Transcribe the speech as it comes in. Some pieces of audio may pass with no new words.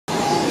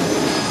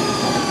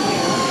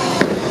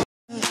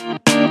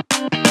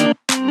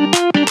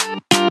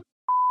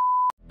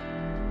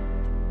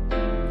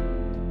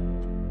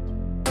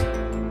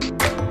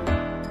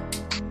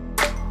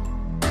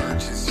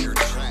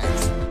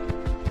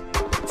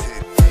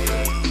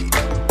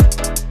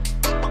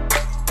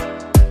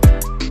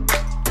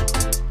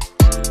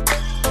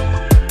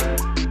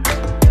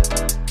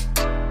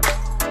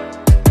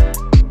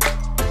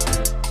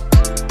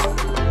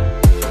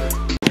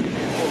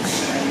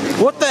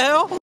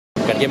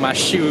Gotta get my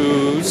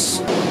shoes.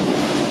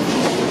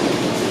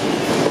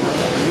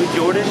 New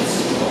Jordans,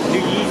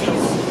 new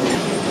Yeezys.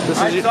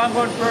 Alright, so I'm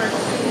going first.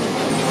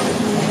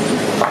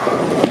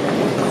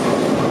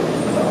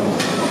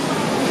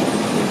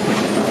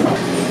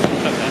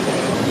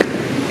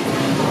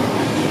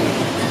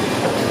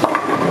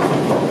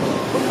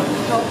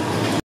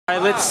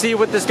 Alright, let's see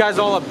what this guy's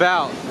all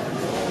about.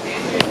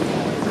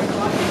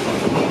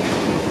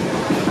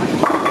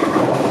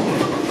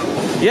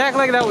 You act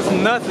like that was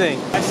nothing.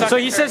 So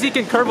he says he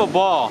can curve a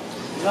ball.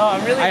 No,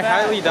 I'm really bad. I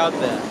highly doubt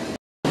that.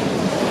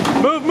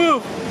 Move,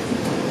 move!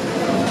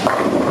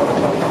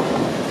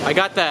 I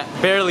got that,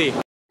 barely.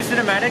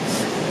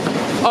 Cinematics?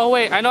 Oh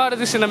wait, I know how to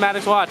do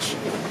cinematics, watch.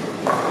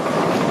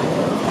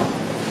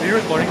 Are you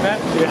recording that?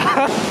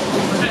 Yeah.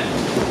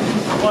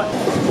 What?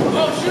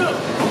 Oh shoot!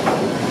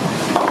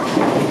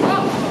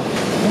 Oh.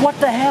 What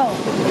the hell?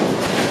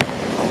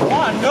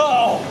 Oh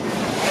no!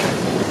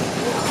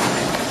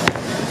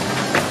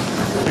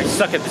 I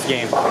suck at this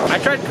game. I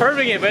tried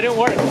curving it, but it didn't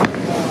work.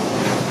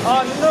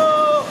 Oh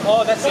no!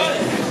 Oh, that's it.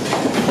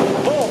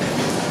 Oh.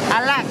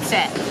 I like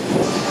that.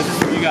 This is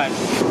for you guys.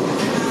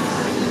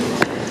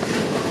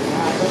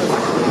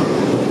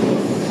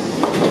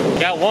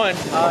 Got one.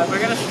 If we're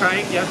gonna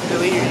strike, you have to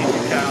delete your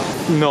YouTube channel.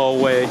 No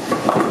way.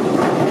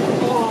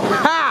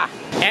 Ha!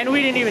 And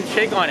we didn't even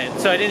shake on it,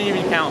 so it didn't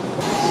even count.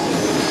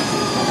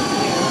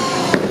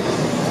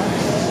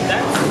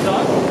 That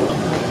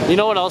sucks. You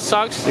know what else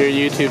sucks? Your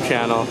YouTube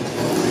channel.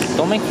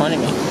 Don't make fun of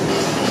me.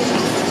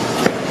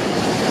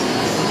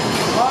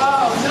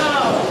 Oh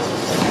no!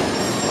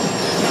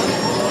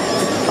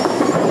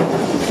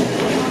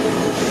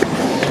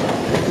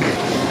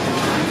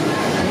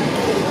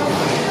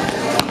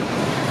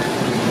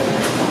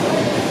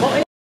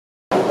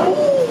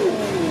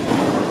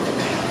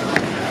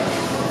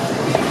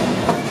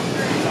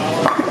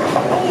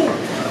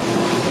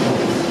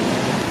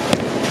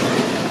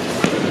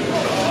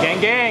 Gang,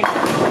 gang.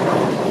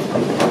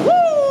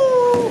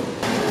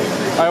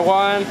 I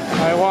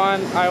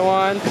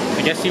won.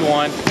 I guess you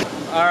won.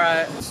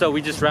 Alright, so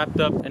we just wrapped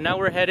up and now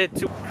we're headed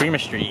to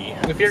Creamery.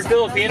 If you're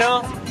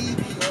Filipino,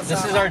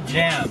 this is our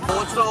jam.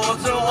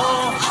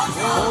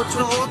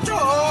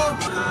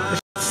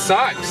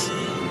 Sucks.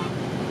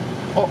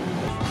 Oh.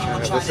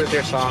 This is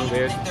your song,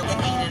 dude.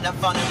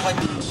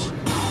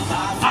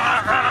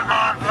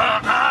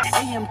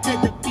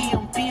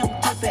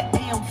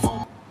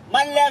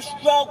 My left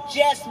stroke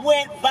just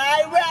went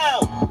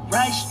viral.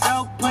 Right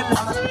stroke put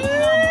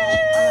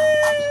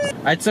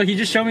Alright, so he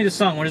just showed me the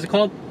song. What is it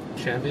called?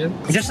 Champion.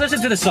 Just listen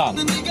to the song.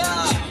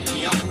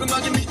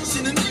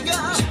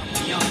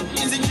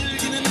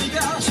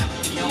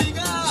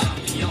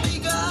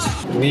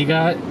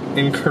 Niga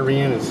in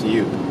Korean is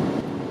you.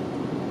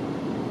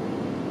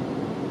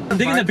 I'm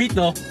digging the beat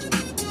though.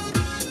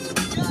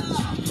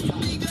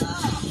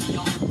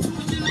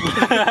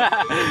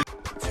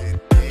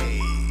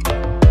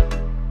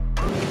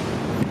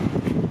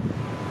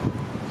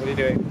 What are you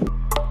doing?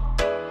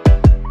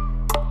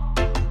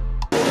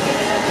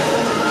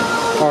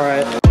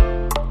 Alright.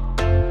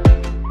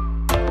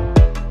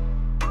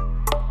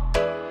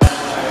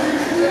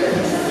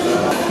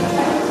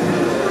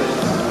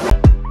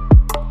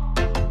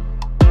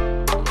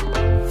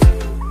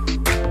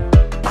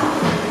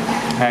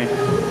 Hey.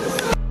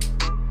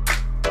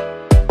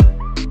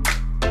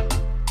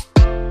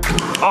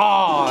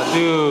 Oh,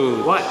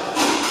 dude. What?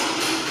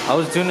 I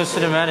was doing a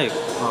cinematic.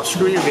 Oh,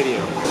 screw your video.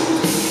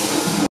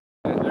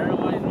 I don't know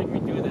why he's making me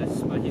do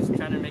this, but he's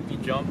trying to make me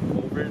jump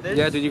over this.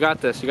 Yeah, dude, you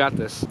got this. You got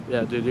this.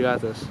 Yeah, dude, you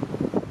got this.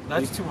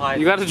 That's too high.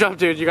 You got to jump,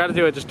 dude. You got to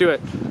do it. Just do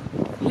it.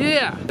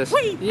 Yeah.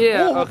 Wait.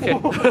 Yeah. Oh. Okay.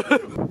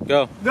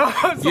 Go. No,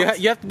 You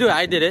have to do it.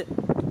 I did it.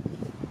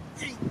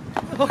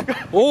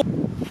 Oh.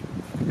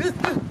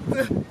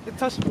 it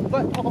touched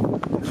my butt. Oh.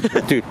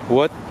 Dude,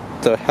 what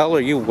the hell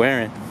are you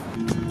wearing?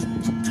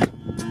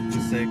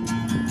 Sick.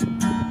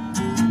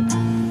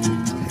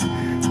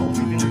 Oh,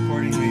 you've been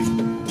recording me.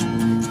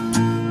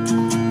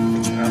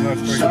 I'm gonna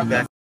record you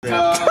back.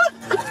 You're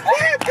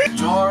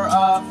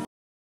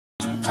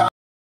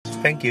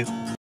Thank you.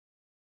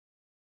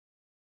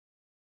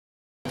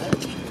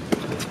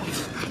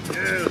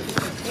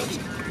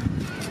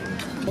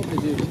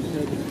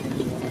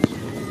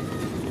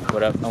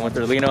 What up? I'm with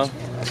Orlino.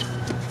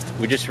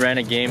 We just ran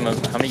a game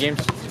of, how many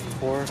games?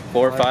 Four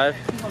or five.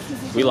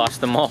 We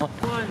lost them all.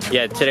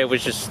 Yeah, today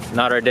was just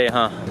not our day,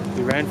 huh?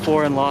 We ran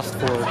 4 and lost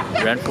 4.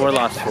 Ran 4,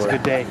 lost 4.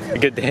 Good day. A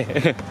good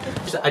day.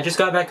 I just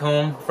got back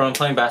home from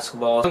playing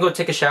basketball. I'm gonna go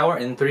take a shower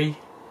in 3,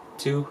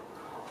 2,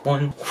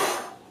 1.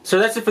 So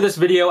that's it for this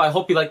video. I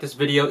hope you liked this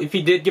video. If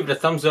you did, give it a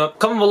thumbs up.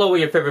 Comment below what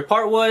your favorite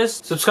part was.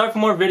 Subscribe for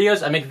more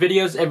videos. I make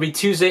videos every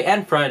Tuesday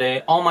and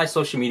Friday. All my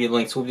social media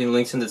links will be in the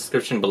links in the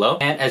description below.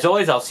 And as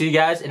always, I'll see you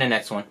guys in the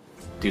next one.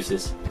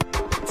 Deuces.